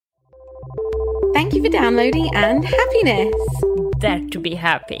Thank you for downloading and happiness. Dare to be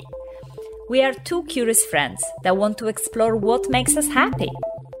happy. We are two curious friends that want to explore what makes us happy.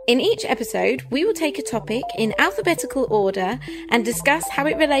 In each episode, we will take a topic in alphabetical order and discuss how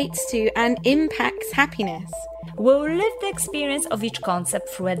it relates to and impacts happiness. We'll live the experience of each concept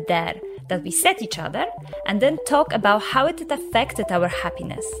through a dare that we set each other and then talk about how it affected our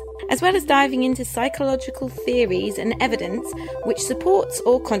happiness. As well as diving into psychological theories and evidence which supports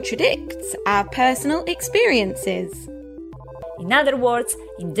or contradicts our personal experiences. In other words,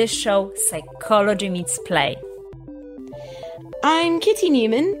 in this show, psychology meets play. I'm Kitty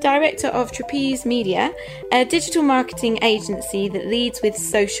Newman, Director of Trapeze Media, a digital marketing agency that leads with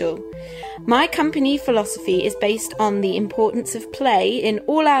social. My company philosophy is based on the importance of play in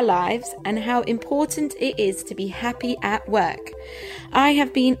all our lives and how important it is to be happy at work. I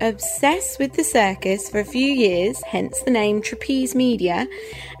have been obsessed with the circus for a few years, hence the name Trapeze Media,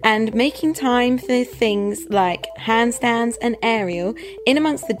 and making time for things like handstands and aerial in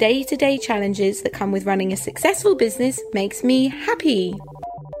amongst the day-to-day challenges that come with running a successful business makes me happy.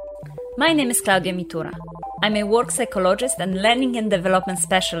 My name is Claudia Mitura. I'm a work psychologist and learning and development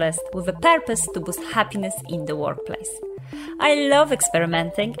specialist with a purpose to boost happiness in the workplace. I love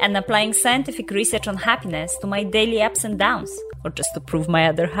experimenting and applying scientific research on happiness to my daily ups and downs, or just to prove my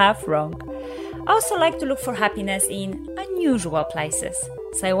other half wrong. I also like to look for happiness in unusual places,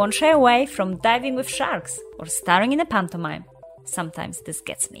 so I won't shy away from diving with sharks or starring in a pantomime. Sometimes this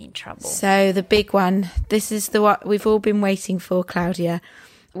gets me in trouble. So the big one, this is the what we've all been waiting for, Claudia.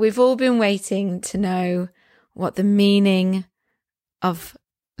 We've all been waiting to know what the meaning of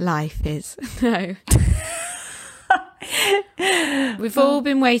life is. No. We've all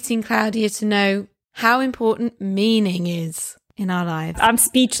been waiting, Claudia, to know how important meaning is in our lives. I'm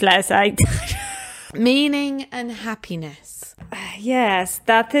speechless. Meaning and happiness. Yes,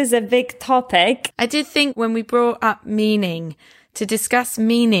 that is a big topic. I did think when we brought up meaning, to discuss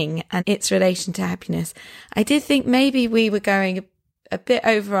meaning and its relation to happiness, I did think maybe we were going a bit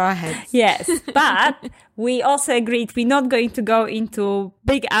over our heads. Yes, but we also agreed we're not going to go into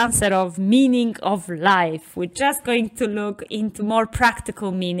big answer of meaning of life. We're just going to look into more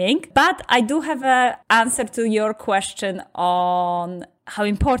practical meaning. But I do have an answer to your question on how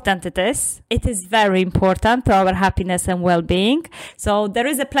important it is. It is very important to our happiness and well-being. So there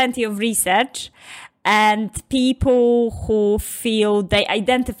is plenty of research. And people who feel they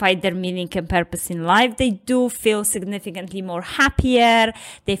identify their meaning and purpose in life, they do feel significantly more happier,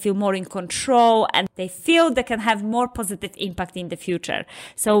 they feel more in control, and they feel they can have more positive impact in the future.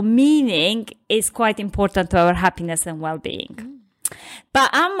 So meaning is quite important to our happiness and well-being. But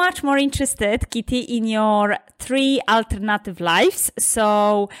I'm much more interested, Kitty, in your 3 alternative lives.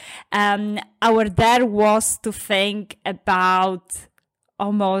 So our dare was to think about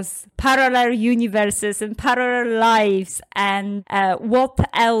almost parallel universes and parallel lives and what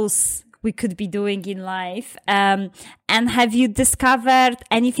else we could be doing in life. And have you discovered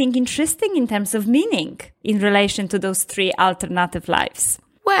anything interesting in terms of meaning in relation to those 3 alternative lives?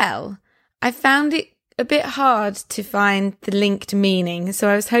 Well, I found it a bit hard to find the linked meaning, so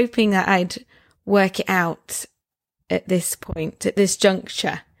I was hoping that I'd work it out at this point, at this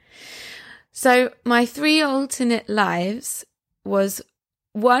juncture. So my 3 alternate lives was...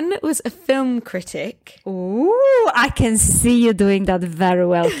 One was a film critic. Ooh, I can see you doing that very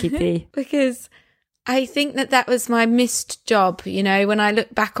well, Kitty. Because I think that was my missed job. You know, when I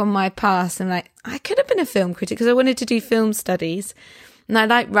look back on my past, I'm like, I could have been a film critic because I wanted to do film studies. And I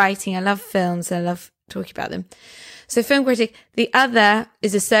like writing. I love films. I love talking about them. So film critic. The other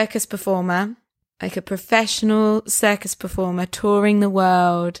is a circus performer, like a professional circus performer touring the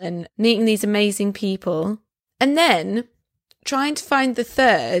world and meeting these amazing people. And then... trying to find the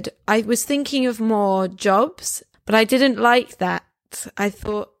third, I was thinking of more jobs, but I didn't like that. I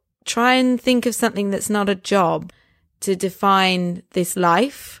thought, try and think of something that's not a job to define this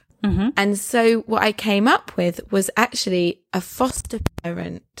life. Mm-hmm. And so what I came up with was actually a foster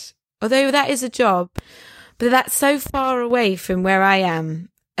parent. Although that is a job, but that's so far away from where I am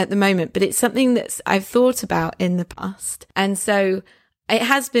at the moment. But it's something that I've thought about in the past. And so it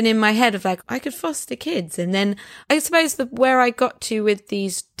has been in my head of like, I could foster kids. And then I suppose where I got to with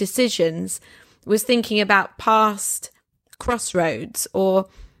these decisions was thinking about past crossroads or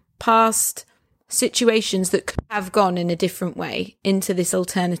past situations that could have gone in a different way into this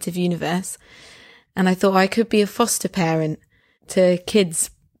alternative universe. And I thought I could be a foster parent to kids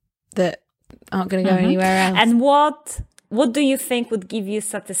that aren't going to go anywhere else. And what do you think would give you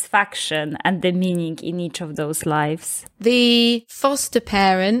satisfaction and the meaning in each of those lives? The foster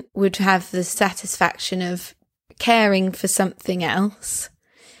parent would have the satisfaction of caring for something else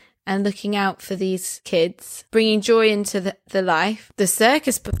and looking out for these kids, bringing joy into the life. The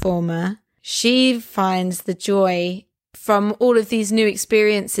circus performer, she finds the joy from all of these new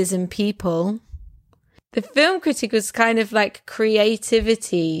experiences and people. The film critic was kind of like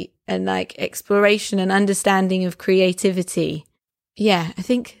creativity and like exploration and understanding of creativity. Yeah, I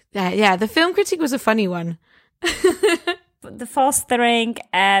think the film critic was a funny one. The fostering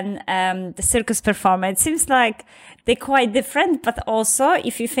and the circus performer, it seems like they're quite different, but also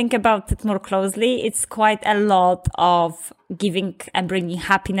if you think about it more closely, it's quite a lot of giving and bringing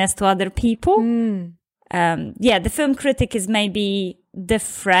happiness to other people. The film critic is maybe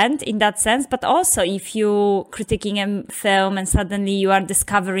different in that sense, but also if you're critiquing a film and suddenly you are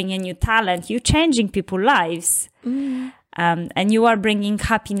discovering a new talent, you're changing people's lives. And you are bringing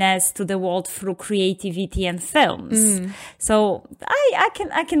happiness to the world through creativity and films. So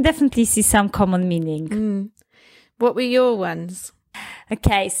I can definitely see some common meaning. What were your ones?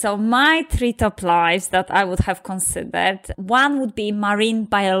 Okay, so my 3 top lives that I would have considered. One would be marine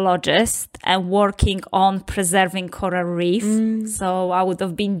biologist and working on preserving coral reef. So I would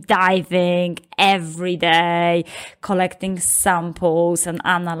have been diving every day, collecting samples and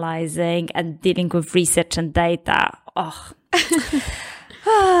analyzing and dealing with research and data.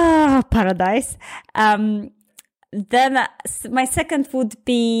 Paradise. Then my second would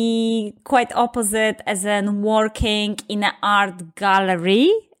be quite opposite, as in working in an art gallery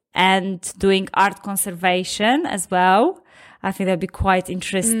and doing art conservation as well. I think that'd be quite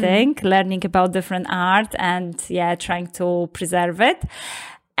interesting, learning about different art and trying to preserve it.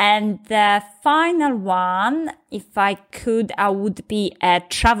 And the final one, if I could, I would be a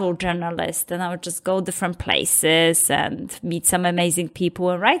travel journalist and I would just go different places and meet some amazing people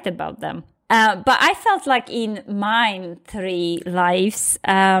and write about them. But I felt like in mine 3 lives,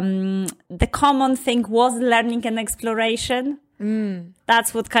 the common thing was learning and exploration.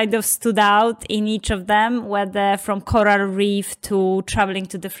 That's what kind of stood out in each of them, whether from coral reef to traveling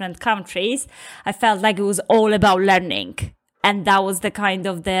to different countries. I felt like it was all about learning. And that was the kind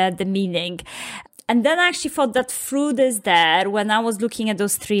of the meaning. And then I actually thought that through this when I was looking at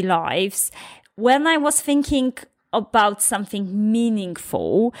those 3 lives, when I was thinking about something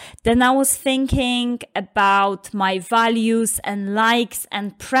meaningful, then I was thinking about my values and likes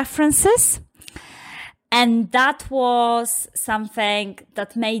and preferences. And that was something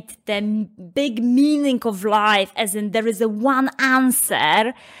that made the big meaning of life, as in there is a one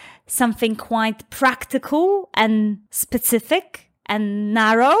answer, something quite practical and specific and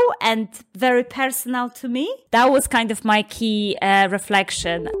narrow and very personal to me. That was kind of my key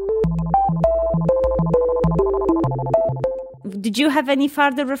reflection. Did you have any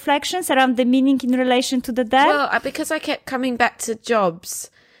further reflections around the meaning in relation to the dead? Well, because I kept coming back to jobs,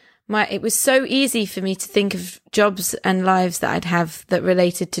 it was so easy for me to think of jobs and lives that I'd have that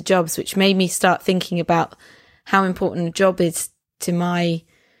related to jobs, which made me start thinking about how important a job is to my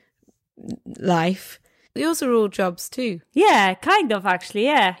life. Yours are all jobs too. Yeah, kind of actually,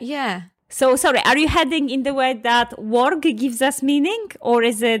 yeah. Yeah. So, sorry, are you heading in the way that work gives us meaning, or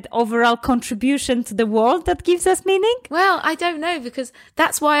is it overall contribution to the world that gives us meaning? Well, I don't know, because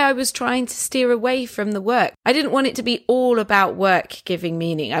that's why I was trying to steer away from the work. I didn't want it to be all about work giving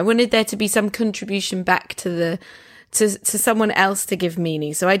meaning. I wanted there to be some contribution back to someone else to give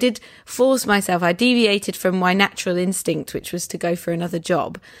meaning. So I did force myself. I deviated from my natural instinct, which was to go for another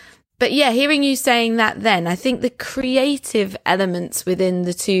job. But yeah, hearing you saying that then, I think the creative elements within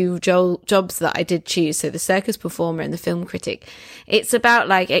the 2 jobs that I did choose, so the circus performer and the film critic, it's about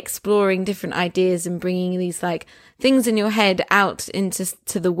like exploring different ideas and bringing these like things in your head out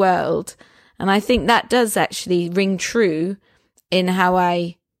into the world. And I think that does actually ring true in how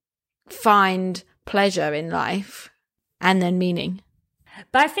I find pleasure in life and then meaning.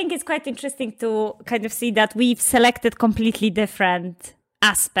 But I think it's quite interesting to kind of see that we've selected completely different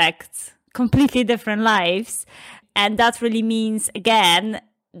aspects, completely different lives. And that really means, again,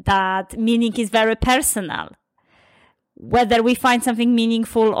 that meaning is very personal. Whether we find something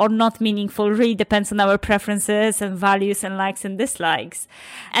meaningful or not meaningful really depends on our preferences and values and likes and dislikes.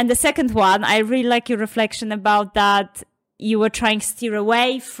 And the second one, I really like your reflection about that you were trying to steer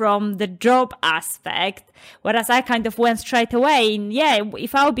away from the job aspect, whereas I kind of went straight away in,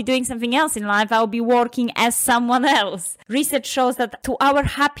 if I would be doing something else in life, I would be working as someone else. Research shows that to our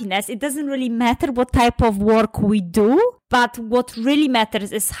happiness, it doesn't really matter what type of work we do, but what really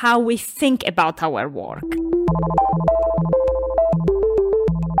matters is how we think about our work.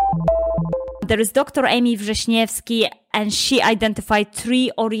 There is Dr. Amy Wrześniewski, and she identified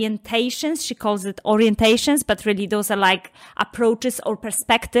 3 orientations. She calls it orientations, but really those are like approaches or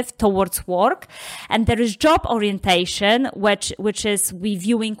perspective towards work. And there is job orientation, which is we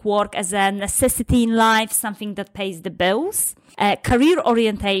viewing work as a necessity in life, something that pays the bills. Career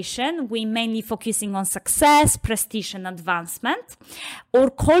orientation, we mainly focusing on success, prestige, and advancement. Or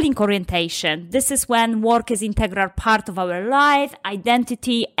calling orientation, this is when work is integral part of our life,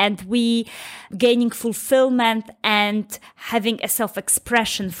 identity, and we gaining fulfillment and having a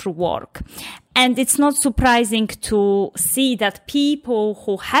self-expression through work. And it's not surprising to see that people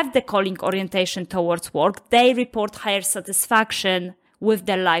who have the calling orientation towards work, they report higher satisfaction with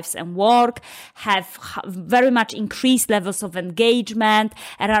their lives and work, have very much increased levels of engagement,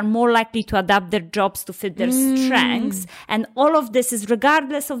 and are more likely to adapt their jobs to fit their strengths. And all of this is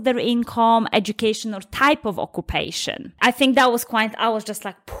regardless of their income, education, or type of occupation. I think that was I was just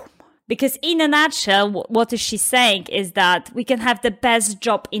like, boom. Because in a nutshell, what is she saying is that we can have the best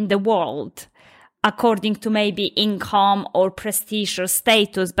job in the world according to maybe income or prestige or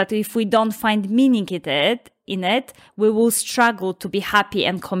status, but if we don't find meaning in it, we will struggle to be happy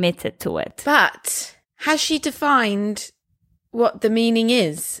and committed to it. But has she defined what the meaning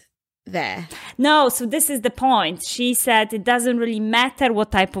is there? No, so this is the point. She said it doesn't really matter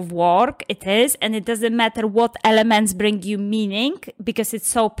what type of work it is, and it doesn't matter what elements bring you meaning, because it's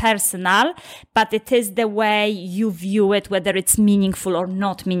so personal, but it is the way you view it, whether it's meaningful or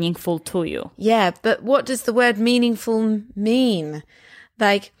not meaningful to you. Yeah, but what does the word meaningful mean?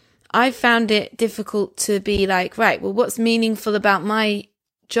 Like, I found it difficult to be like, right, well, what's meaningful about my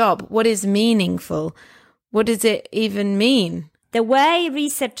job? What is meaningful? What does it even mean? The way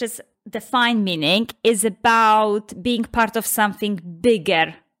researchers define meaning is about being part of something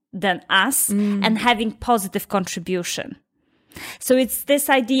bigger than us and having positive contribution. So it's this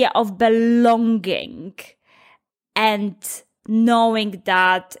idea of belonging and knowing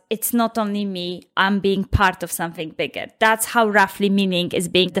that it's not only me, I'm being part of something bigger. That's how roughly meaning is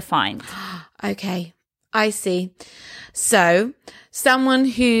being defined. Okay, I see. So someone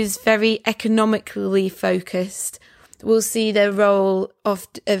who's very economically focused will see their role of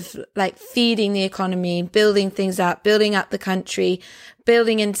like feeding the economy, building things up, building up the country,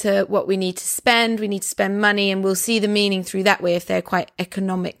 building into what we need to spend. We need to spend money, and we'll see the meaning through that way if they're quite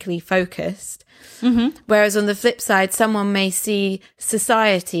economically focused. Mm-hmm. Whereas on the flip side, someone may see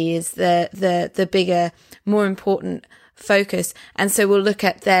society as the bigger, more important focus. And so we'll look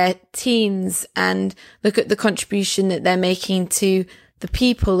at their teams and look at the contribution that they're making to the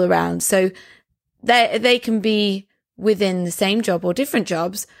people around. So they can be within the same job or different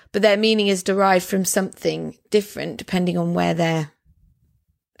jobs, but their meaning is derived from something different depending on where their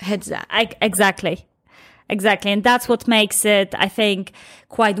head's at. Exactly. And that's what makes it, I think,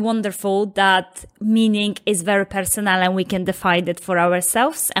 quite wonderful that meaning is very personal and we can define it for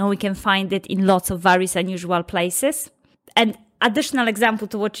ourselves, and we can find it in lots of various unusual places. An additional example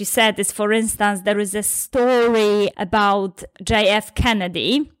to what you said is, for instance, there is a story about JF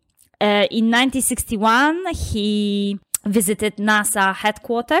Kennedy. In 1961, he visited NASA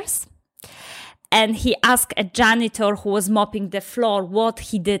headquarters, and he asked a janitor who was mopping the floor what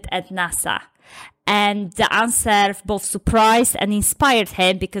he did at NASA. And the answer both surprised and inspired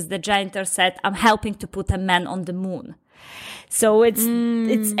him, because the janitor said, "I'm helping to put a man on the moon." So it's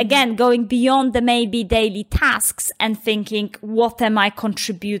again going beyond the maybe daily tasks and thinking, what am I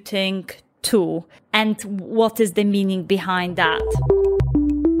contributing to, and what is the meaning behind that?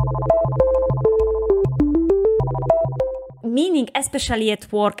 Meaning, especially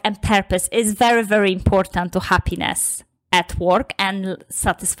at work, and purpose is very, very important to happiness at work and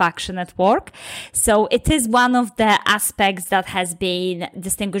satisfaction at work. So it is one of the aspects that has been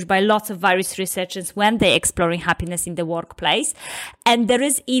distinguished by lots of various researchers when they're exploring happiness in the workplace. And there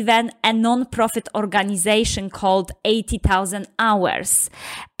is even a non-profit organization called 80,000 Hours.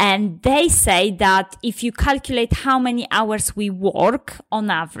 And they say that if you calculate how many hours we work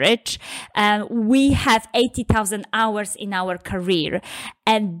on average, we have 80,000 hours in our career.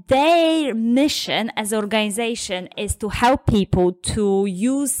 And their mission as an organization is to help people to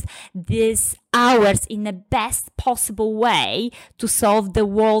use these hours in the best possible way to solve the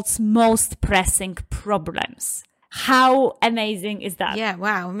world's most pressing problems. How amazing is that? Yeah,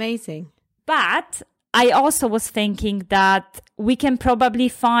 wow, amazing. But I also was thinking that we can probably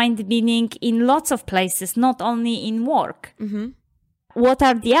find meaning in lots of places, not only in work. Mm-hmm. What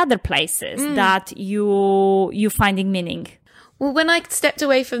are the other places that you finding meaning? Well, when I stepped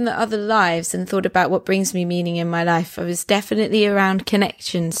away from the other lives and thought about what brings me meaning in my life, I was definitely around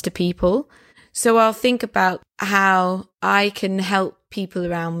connections to people. So I'll think about how I can help people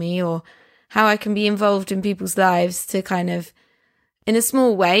around me, or how I can be involved in people's lives to kind of, in a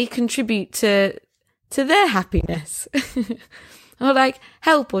small way, contribute to their happiness or like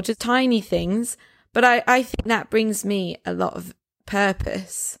help or just tiny things. But I think that brings me a lot of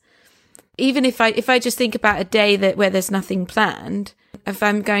purpose. Even if I just think about a day where there's nothing planned, if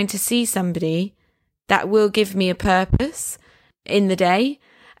I'm going to see somebody, that will give me a purpose in the day.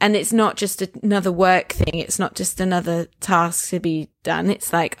 And it's not just another work thing. It's not just another task to be done.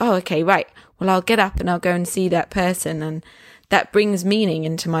 It's like, oh, okay, right. Well, I'll get up and I'll go and see that person. And that brings meaning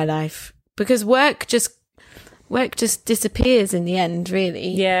into my life, because work just disappears in the end, really.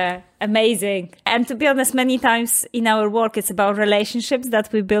 Yeah, amazing. And to be honest, many times in our work, it's about relationships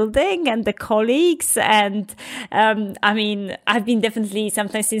that we're building and the colleagues. And I mean, I've been definitely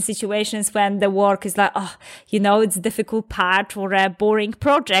sometimes in situations when the work is like, oh, it's a difficult part or a boring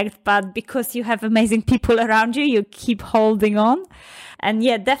project, but because you have amazing people around you, you keep holding on. And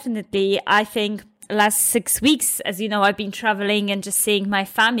yeah, definitely, I think last 6 weeks, as you know, I've been traveling and just seeing my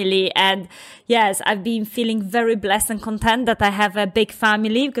family. And yes, I've been feeling very blessed and content that I have a big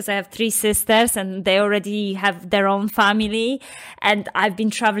family, because I have 3 sisters and they already have their own family. And I've been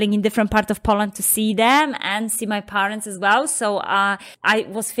traveling in different parts of Poland to see them and see my parents as well. So I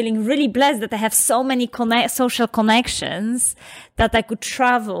was feeling really blessed that I have so many social connections that I could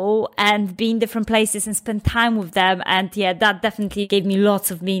travel and be in different places and spend time with them. And yeah, that definitely gave me lots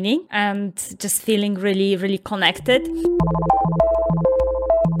of meaning and just feeling really, really connected.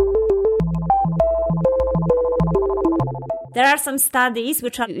 There are some studies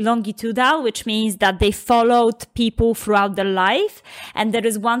which are longitudinal, which means that they followed people throughout their life. And there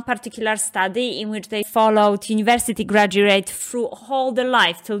is one particular study in which they followed university graduates through all their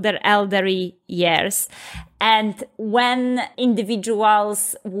life till their elderly years. And when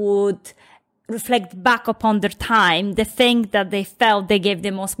individuals would reflect back upon their time, the thing that they felt they gave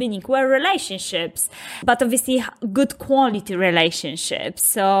the most meaning were relationships, but obviously good quality relationships.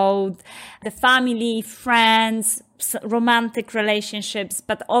 So the family, friends, romantic relationships,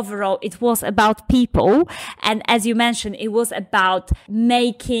 but overall it was about people. And as you mentioned, it was about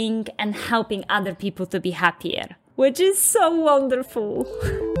making and helping other people to be happier, which is so wonderful.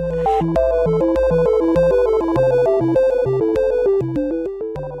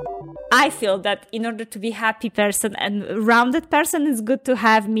 I feel that in order to be a happy person and rounded person, it's good to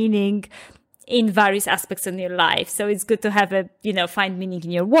have meaning in various aspects of your life. So it's good to have find meaning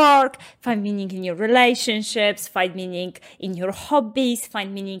in your work, find meaning in your relationships, find meaning in your hobbies,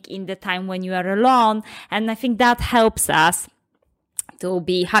 find meaning in the time when you are alone. And I think that helps us to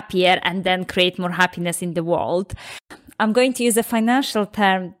be happier and then create more happiness in the world. I'm going to use a financial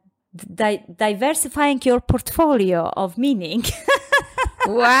term, diversifying your portfolio of meaning.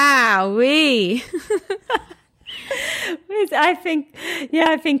 Wow, I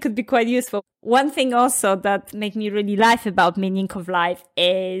think could be quite useful. One thing also that made me really laugh about meaning of life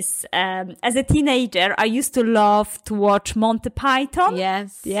is, as a teenager, I used to love to watch Monty Python.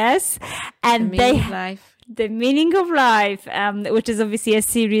 Yes. And The Meaning of Life, which is obviously a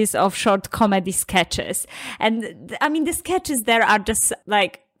series of short comedy sketches. And I mean, the sketches there are just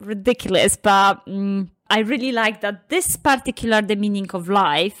like ridiculous, but I really like that this particular The Meaning of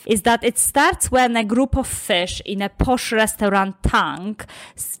Life is that it starts when a group of fish in a posh restaurant tank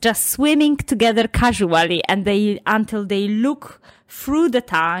just swimming together casually until they look through the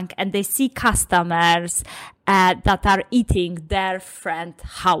tank and they see customers that are eating their friend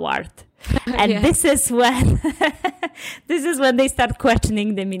Howard. And Yeah. this is when they start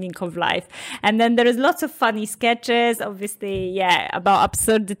questioning the meaning of life. And then there is lots of funny sketches, obviously, about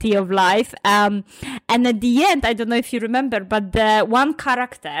absurdity of life. And at the end, I don't know if you remember, but the one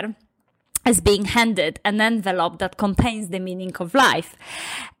character is being handed an envelope that contains the meaning of life.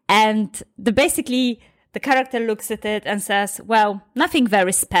 And the character looks at it and says, well, nothing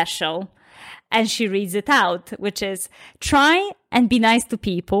very special. And she reads it out, which is, try and be nice to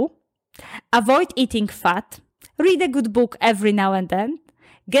people. Avoid eating fat, read a good book every now and then,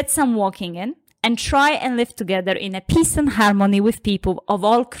 get some walking in, and try and live together in a peace and harmony with people of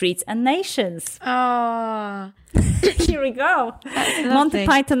all creeds and nations. Oh, Here we go. that's Monty lovely.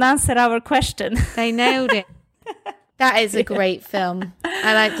 Python answered our question. They nailed it. That is a great film.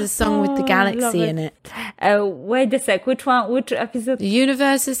 I like the song with the love galaxy it. in it. Wait a sec. Which episode? The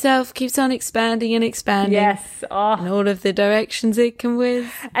universe itself keeps on expanding and expanding. Yes. In Oh. all of the directions it can whiz.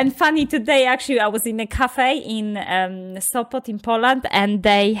 And funny, today, actually, I was in a cafe in Sopot in Poland, and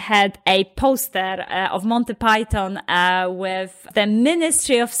they had a poster of Monty Python with the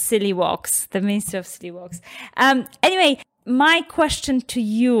Ministry of Silly Walks. Anyway, my question to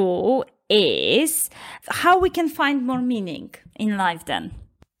you is how we can find more meaning in life then?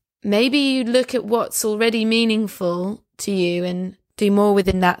 maybe you look at what's already meaningful to you and do more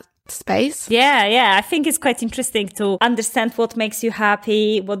within that space. Yeah. I think it's quite interesting to understand what makes you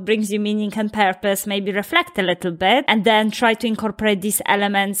happy, what brings you meaning and purpose, maybe reflect a little bit, and then try to incorporate these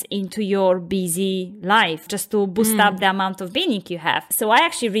elements into your busy life just to boost up the amount of meaning you have. So I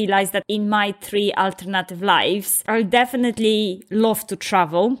actually realized that in my 3 alternative lives, I definitely love to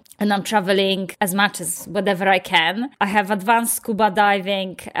travel, and I'm traveling as much as whatever I can. I have advanced scuba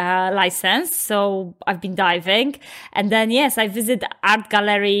diving license, so I've been diving. And then, yes, I visit art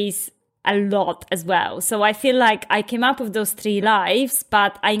galleries a lot as well. So I feel like I came up with those 3 lives,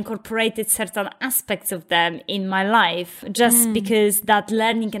 but I incorporated certain aspects of them in my life just because that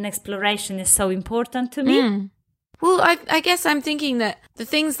learning and exploration is so important to me. Well, I guess I'm thinking that the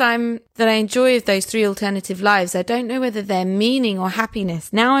things that I enjoy of those 3 alternative lives, I don't know whether they're meaning or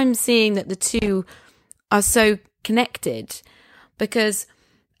happiness. Now I'm seeing that the 2 are so connected, because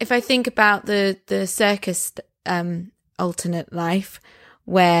if I think about the circus alternate life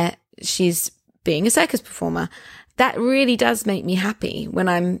where she's being a circus performer, that really does make me happy when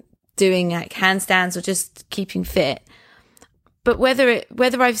I'm doing like handstands or just keeping fit. But whether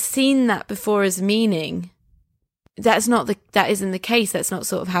I've seen that before as meaning, that isn't the case. That's not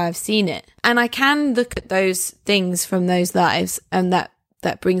sort of how I've seen it. And I can look at those things from those lives, and that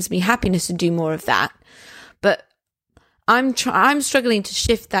brings me happiness to do more of that. But I'm struggling to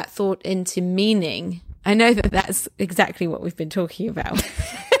shift that thought into meaning. I know that that's exactly what we've been talking about.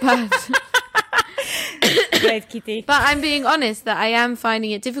 But Great, Kitty. But I'm being honest that I am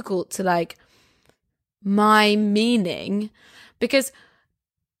finding it difficult to like my meaning, because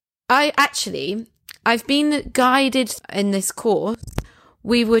I've been guided in this course.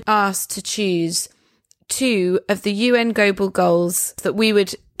 We were asked to choose 2 of the UN Global Goals that we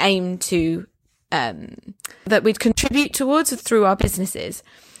would aim to, that we'd contribute towards through our businesses.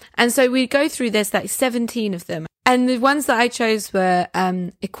 And so we go through, there's like 17 of them. And the ones that I chose were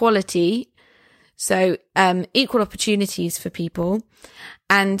equality, so equal opportunities for people,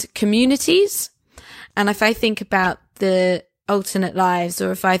 and communities. And if I think about the alternate lives,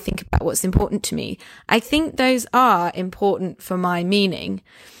 or if I think about what's important to me, I think those are important for my meaning.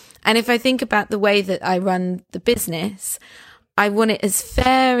 And if I think about the way that I run the business, I want it as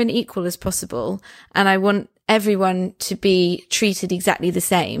fair and equal as possible. And I want everyone to be treated exactly the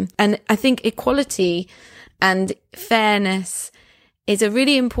same. And I think equality and fairness is a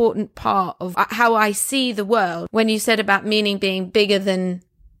really important part of how I see the world. When you said about meaning being bigger than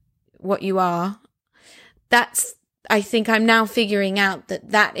what you are, I think I'm now figuring out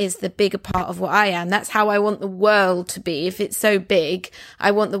that is the bigger part of what I am. That's how I want the world to be. If it's so big,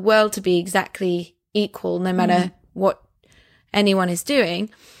 I want the world to be exactly equal, no matter what anyone is doing.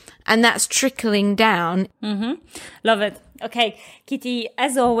 And that's trickling down. Love it. Okay, Kitty,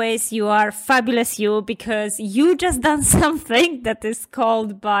 as always, you are fabulous, because you just done something that is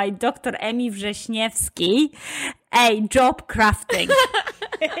called by Dr. Emi Wrześniewski job crafting.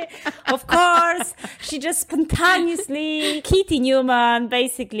 Of course, she just spontaneously, Kitty Newman,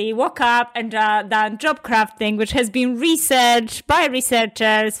 basically woke up and done job crafting, which has been researched by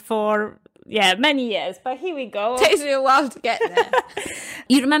researchers for many years, but here we go. It takes me a while to get there.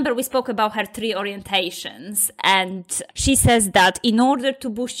 You remember we spoke about her 3 orientations, and she says that in order to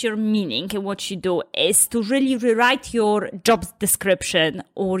boost your meaning, what you do is to really rewrite your job description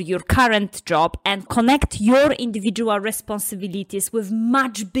or your current job and connect your individual responsibilities with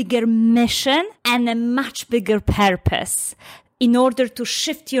much bigger mission and a much bigger purpose, in order to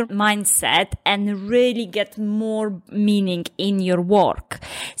shift your mindset and really get more meaning in your work.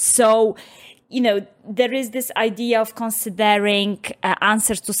 So, there is this idea of considering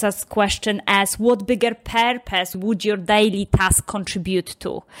answers to such question as what bigger purpose would your daily task contribute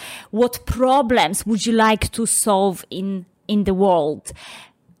to? What problems would you like to solve in the world?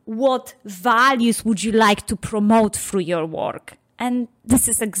 What values would you like to promote through your work? And this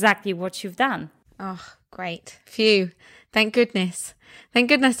is exactly what you've done. Oh, great. Phew. Thank goodness. Thank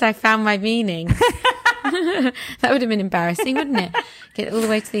goodness I found my meaning. That would have been embarrassing, wouldn't it? Get all the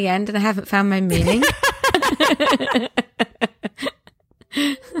way to the end and I haven't found my meaning.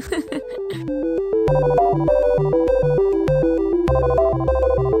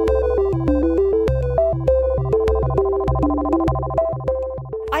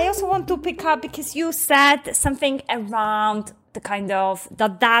 I also want to pick up, because you said something around the kind of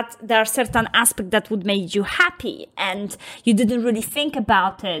that there are certain aspects that would make you happy and you didn't really think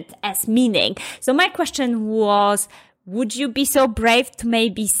about it as meaning. So my question was, would you be so brave to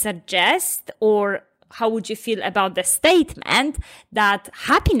maybe suggest or how would you feel about the statement that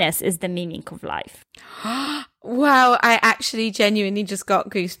happiness is the meaning of life? Wow, I actually genuinely just got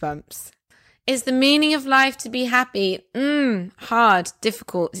goosebumps. Is the meaning of life to be happy? Hard,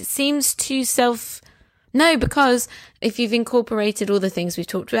 difficult. It seems too No, because if you've incorporated all the things we've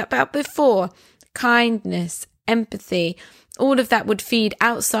talked about before, kindness, empathy, all of that would feed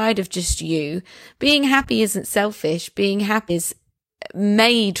outside of just you. Being happy isn't selfish. Being happy is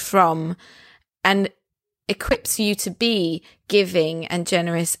made from and equips you to be giving and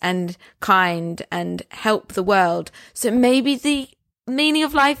generous and kind and help the world. So maybe the meaning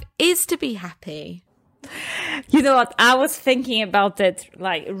of life is to be happy. You know what? I was thinking about it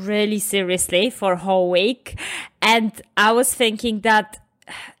like really seriously for a whole week. And I was thinking that,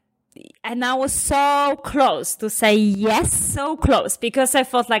 and I was so close to say yes, so close, because I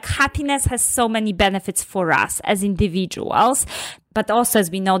felt like happiness has so many benefits for us as individuals. But also, as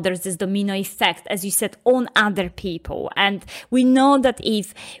we know, there's this domino effect, as you said, on other people. And we know that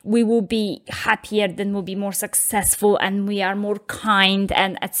if we will be happier, then we'll be more successful and we are more kind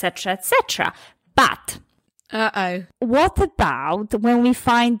and etc., etc. But what about when we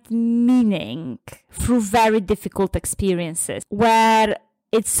find meaning through very difficult experiences where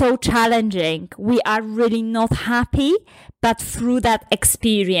it's so challenging, we are really not happy, but through that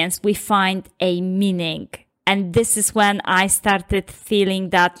experience, we find a meaning. And this is when I started feeling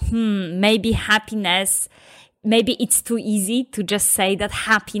that, maybe happiness, maybe it's too easy to just say that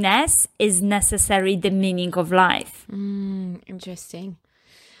happiness is necessarily the meaning of life. Interesting.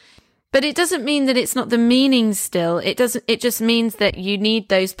 But it doesn't mean that it's not the meaning still. It just means that you need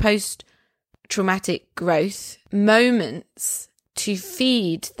those post-traumatic growth moments to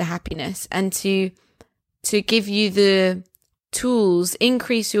feed the happiness and to give you the tools,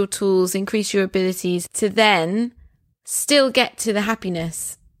 increase your abilities to then still get to the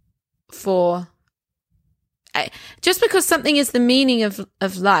happiness. For just because something is the meaning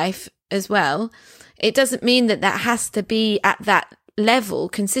of life as well, it doesn't mean that has to be at that level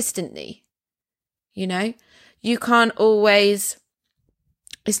consistently. You know, you can't always,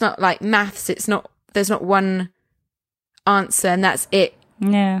 it's not like maths, there's not one answer and that's it.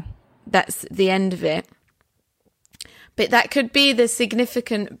 Yeah. That's the end of it. But that could be the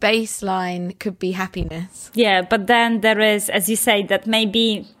significant baseline, could be happiness. Yeah, but then there is, as you say, that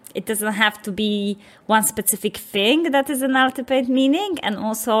maybe it doesn't have to be one specific thing that is an ultimate meaning. And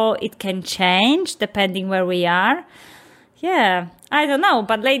also it can change depending where we are. Yeah, I don't know.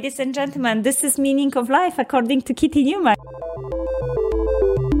 But ladies and gentlemen, this is meaning of life according to Kitty Newman.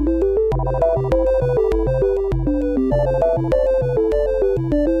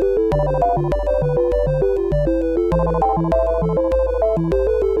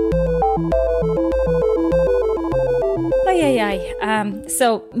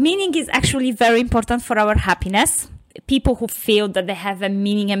 So meaning is actually very important for our happiness. People who feel that they have a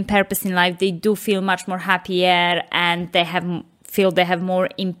meaning and purpose in life, they do feel much more happier and they feel they have more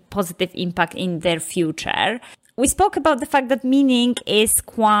positive impact in their future. We spoke about the fact that meaning is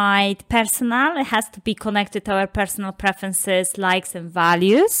quite personal. It has to be connected to our personal preferences, likes and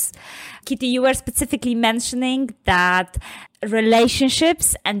values. Kitty, you were specifically mentioning that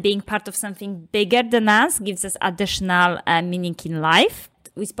relationships and being part of something bigger than us gives us additional meaning in life.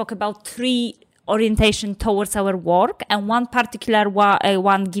 We spoke about 3 orientation towards our work and one particular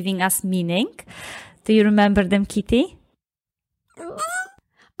one giving us meaning. Do you remember them, Kitty?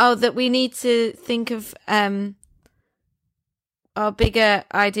 Oh, that we need to think of our bigger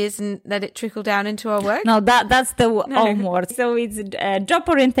ideas and let it trickle down into our work? No, that's the own word. So it's job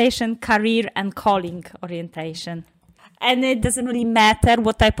orientation, career and calling orientation. And it doesn't really matter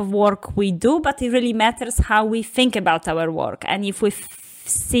what type of work we do, but it really matters how we think about our work. And if we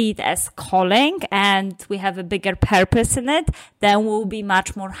see it as calling and we have a bigger purpose in it, then we'll be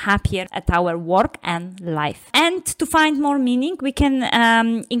much more happier at our work and life. And to find more meaning, we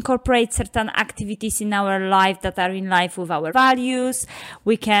can incorporate certain activities in our life that are in line with our values.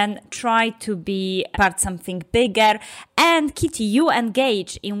 We can try to be part of something bigger. And Kitty, you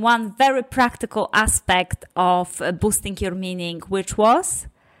engage in one very practical aspect of boosting your meaning, which was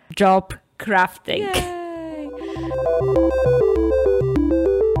job crafting. Yay.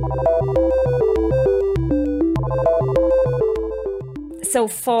 So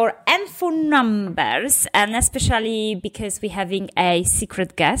for numbers, and especially because we're having a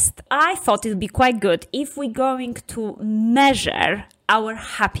secret guest, I thought it would be quite good if we're going to measure our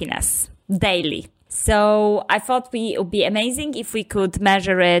happiness daily. So I thought it would be amazing if we could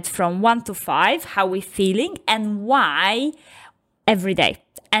measure it from 1 to 5, how we're feeling and why every day.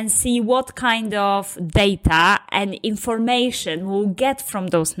 and see what kind of data and information we'll get from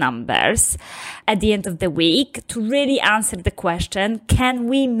those numbers at the end of the week to really answer the question, can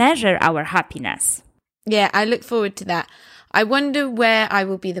we measure our happiness? Yeah, I look forward to that. I wonder where I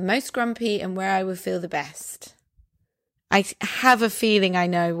will be the most grumpy and where I will feel the best. I have a feeling I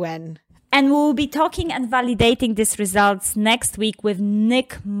know when. And we'll be talking and validating these results next week with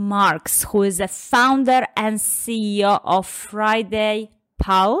Nick Marks, who is a founder and CEO of Friday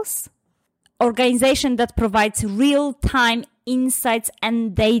Pulse, organization that provides real-time insights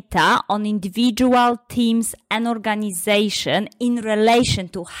and data on individual, teams, and organization in relation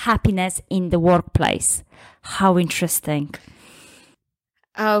to happiness in the workplace. How interesting.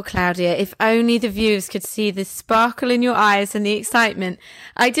 Oh, Claudia, if only the viewers could see the sparkle in your eyes and the excitement.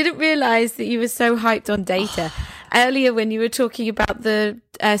 I didn't realize that you were so hyped on data. Earlier, when you were talking about the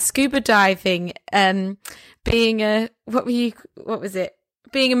scuba diving, being a, what was it?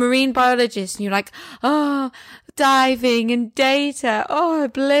 Being a marine biologist, and you're like, oh, diving and data, oh,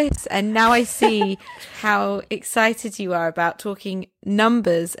 bliss. And now I see how excited you are about talking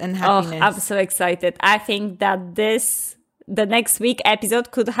numbers and happiness. Oh, I'm so excited. I think that the next week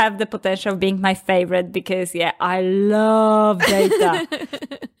episode could have the potential of being my favorite because, yeah, I love data.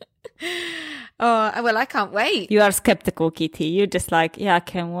 Oh, well, I can't wait. You are skeptical, Kitty. You're just like, yeah, I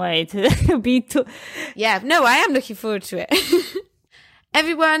can't wait. Yeah, no, I am looking forward to it.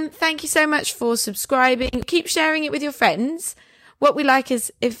 Everyone, thank you so much for subscribing. Keep sharing it with your friends. What we like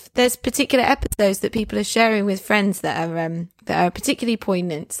is if there's particular episodes that people are sharing with friends that are particularly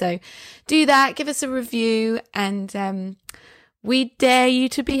poignant. So do that, give us a review, and we dare you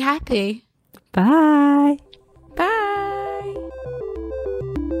to be happy. Bye.